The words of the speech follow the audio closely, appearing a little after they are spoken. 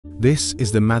This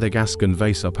is the Madagascan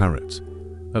Vasa parrot.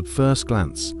 At first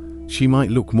glance, she might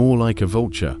look more like a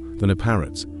vulture than a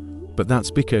parrot, but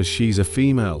that's because she's a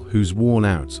female who's worn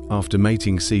out after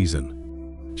mating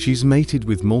season. She's mated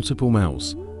with multiple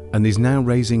males and is now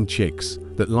raising chicks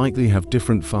that likely have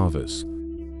different fathers.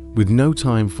 With no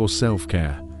time for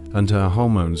self-care and her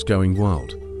hormones going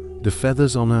wild, the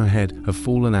feathers on her head have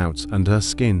fallen out and her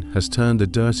skin has turned a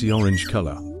dirty orange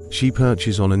color. She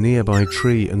perches on a nearby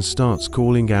tree and starts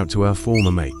calling out to her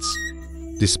former mates.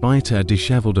 Despite her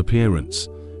disheveled appearance,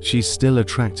 she's still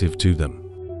attractive to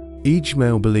them. Each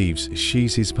male believes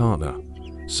she's his partner,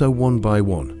 so one by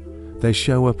one, they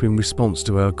show up in response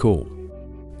to her call.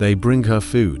 They bring her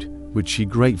food, which she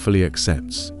gratefully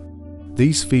accepts.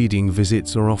 These feeding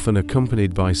visits are often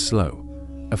accompanied by slow,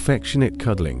 affectionate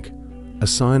cuddling, a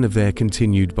sign of their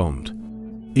continued bond.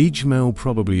 Each male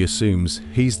probably assumes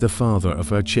he's the father of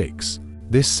her chicks.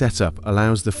 This setup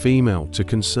allows the female to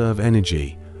conserve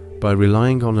energy by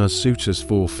relying on her suitors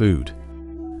for food.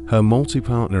 Her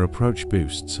multi-partner approach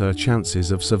boosts her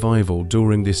chances of survival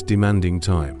during this demanding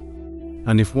time.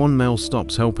 And if one male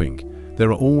stops helping,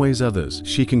 there are always others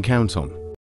she can count on.